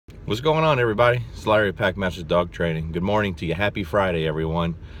What's going on, everybody? It's Larry at Packmasters Dog Training. Good morning to you. Happy Friday,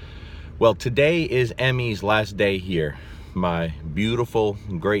 everyone. Well, today is Emmy's last day here. My beautiful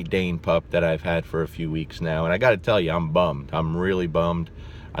Great Dane pup that I've had for a few weeks now. And I got to tell you, I'm bummed. I'm really bummed.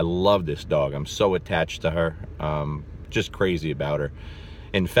 I love this dog. I'm so attached to her. Just crazy about her.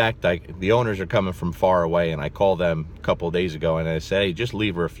 In fact, the owners are coming from far away, and I called them a couple of days ago, and I said, hey, just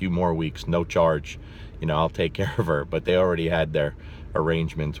leave her a few more weeks, no charge. You know, I'll take care of her. But they already had their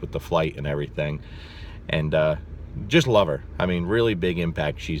arrangements with the flight and everything. And just love her. I mean, really big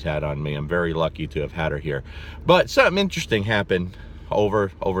impact she's had on me. I'm very lucky to have had her here. But something interesting happened over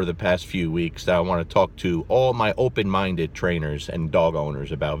the past few weeks that I want to talk to all my open-minded trainers and dog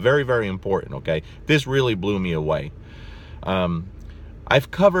owners about. Very, very important, okay? This really blew me away.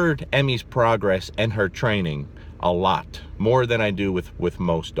 I've covered Emmy's progress and her training a lot, more than I do with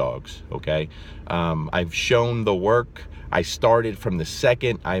most dogs, okay? I've shown the work. I started from the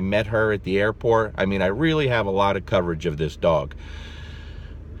second I met her at the airport. I mean, I really have a lot of coverage of this dog.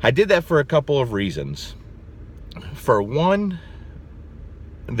 I did that for a couple of reasons. For one,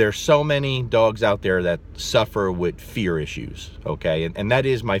 there's so many dogs out there that suffer with fear issues, okay? And that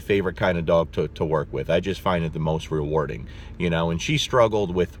is my favorite kind of dog to work with. I just find it the most rewarding, you know? And she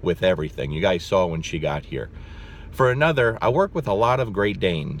struggled with everything. You guys saw when she got here. For another, I work with a lot of Great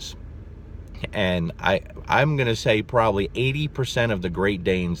Danes. And I'm going to say probably 80% of the Great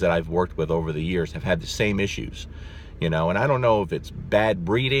Danes that I've worked with over the years have had the same issues, you know, and I don't know if it's bad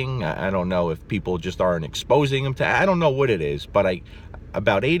breeding. I don't know if people just aren't exposing them to, I don't know what it is, but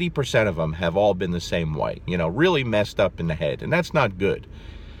about 80% of them have all been the same way, you know, really messed up in the head, and that's not good.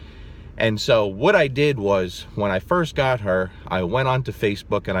 And so what I did was, when I first got her, I went onto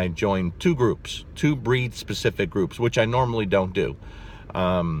Facebook and I joined two groups, two breed-specific groups, which I normally don't do.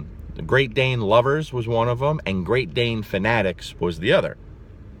 The Great Dane Lovers was one of them, and Great Dane Fanatics was the other.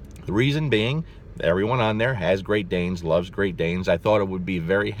 The reason being, everyone on there has Great Danes, loves Great Danes. I thought it would be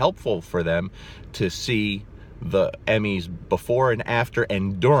very helpful for them to see the Emmys before and after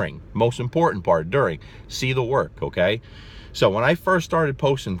and during. Most important part, during. See the work, okay? So when I first started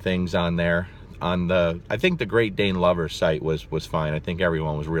posting things on there, I think the Great Dane Lovers site was fine. I think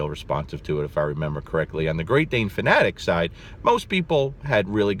everyone was real responsive to it, if I remember correctly. On the Great Dane Fanatics side, most people had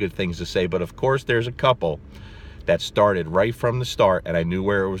really good things to say, but of course there's a couple that started right from the start, and I knew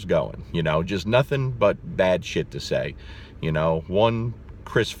where it was going. You know, just nothing but bad shit to say. You know, one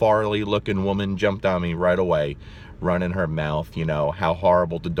Chris Farley looking woman jumped on me right away, running her mouth, you know, how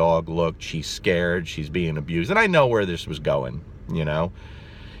horrible the dog looked, she's scared, she's being abused, and I know where this was going, you know.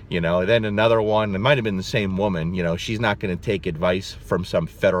 Then another one, it might have been the same woman, you know, she's not going to take advice from some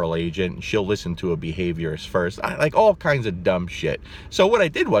federal agent. She'll listen to a behaviorist first. Like all kinds of dumb shit. So what I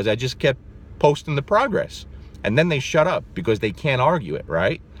did was I just kept posting the progress. And then they shut up because they can't argue it,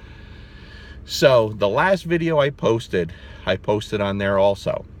 right? So the last video I posted on there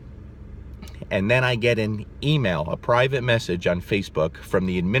also. And then I get an email, a private message on Facebook from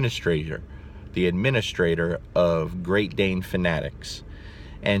the administrator of Great Dane Fanatics.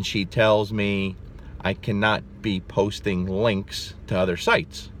 And she tells me I cannot be posting links to other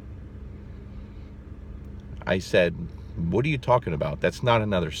sites. I said, what are you talking about? That's not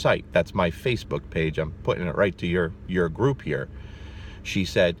another site. That's my Facebook page. I'm putting it right to your group here. She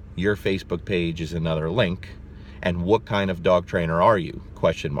said, your Facebook page is another link. And what kind of dog trainer are you? ?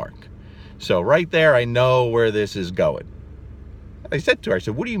 So right there, I know where this is going. I said to her, I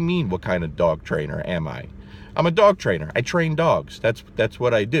said, what do you mean, what kind of dog trainer am I? I'm a dog trainer. I train dogs. That's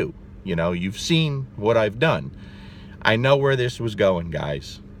what I do. You know, you've seen what I've done. I know where this was going,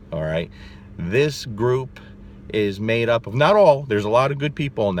 guys. All right. This group is made up of, not all, there's a lot of good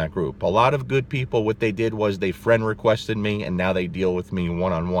people in that group. A lot of good people, what they did was they friend requested me, and now they deal with me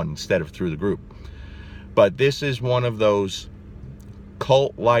one-on-one instead of through the group. But this is one of those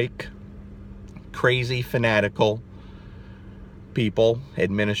cult-like, crazy, fanatical people,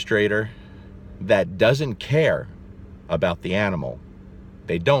 administrator, that doesn't care about the animal.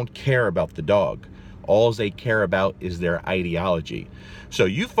 They don't care about the dog. All they care about is their ideology. So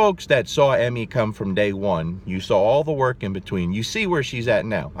you folks that saw Emmy come from day one, you saw all the work in between, you see where she's at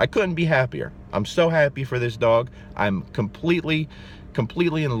now. I couldn't be happier. I'm so happy for this dog. I'm completely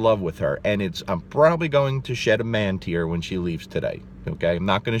in love with her, and I'm probably going to shed a man tear when she leaves today. Okay, I'm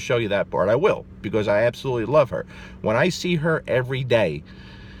not going to show you that part. I will, because I absolutely love her. When I see her every day,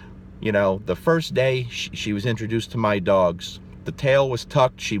 you know, the first day she was introduced to my dogs, the tail was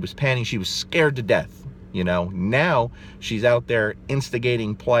tucked, she was panting, she was scared to death. You know, now she's out there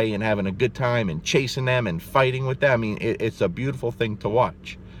instigating play and having a good time and chasing them and fighting with them. I mean, it's a beautiful thing to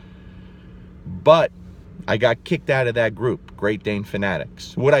watch. But I got kicked out of that group, Great Dane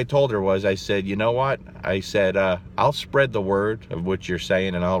Fanatics. What I told her was, I said, you know what? I said, I'll spread the word of what you're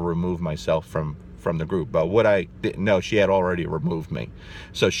saying and I'll remove myself from the group. But what I didn't know, she had already removed me.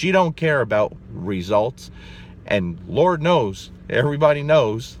 So she don't care about results. And Lord knows, everybody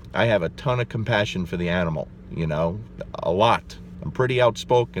knows, I have a ton of compassion for the animal, you know, a lot. I'm pretty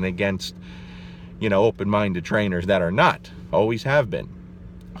outspoken against, you know, open-minded trainers that are not, always have been.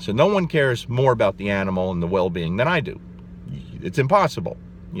 So no one cares more about the animal and the well-being than I do. It's impossible,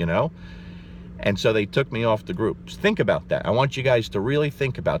 you know? And so they took me off the groups. Think about that. I want you guys to really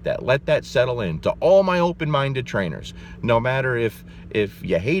think about that. Let that settle in to all my open-minded trainers. No matter if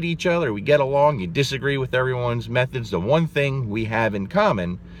you hate each other, we get along, you disagree with everyone's methods, the one thing we have in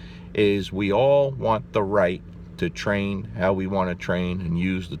common is we all want the right to train how we want to train and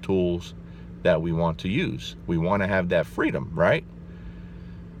use the tools that we want to use. We want to have that freedom, right?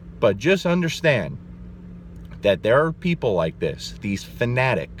 But just understand that there are people like this, these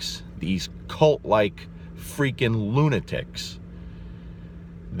fanatics, these cult-like freaking lunatics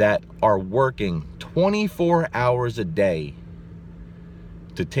that are working 24 hours a day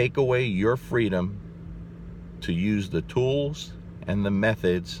to take away your freedom to use the tools and the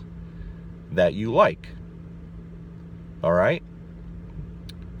methods that you like. All right?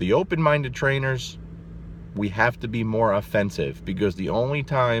 The open-minded trainers, we have to be more offensive, because the only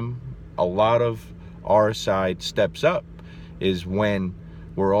time a lot of our side steps up is when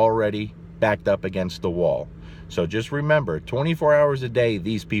we're already backed up against the wall. So just remember, 24 hours a day,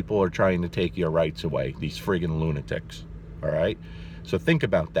 these people are trying to take your rights away, these friggin' lunatics. All right? So think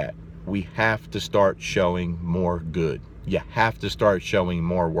about that. We have to start showing more good. You have to start showing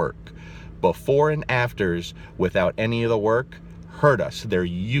more work. Before and afters without any of the work hurt us. They're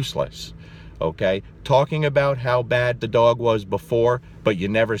useless. Okay? Talking about how bad the dog was before, but you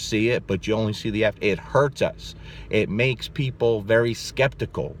never see it, but you only see the after, it hurts us. It makes people very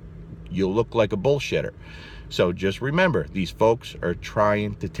skeptical. You look like a bullshitter. So just remember, these folks are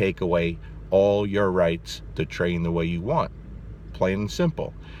trying to take away all your rights to train the way you want. Plain and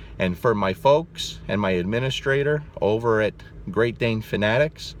simple. And for my folks and my administrator over at Great Dane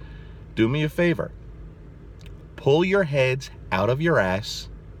Fanatics, do me a favor. Pull your heads out of your ass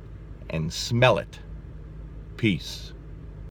and smell it. Peace.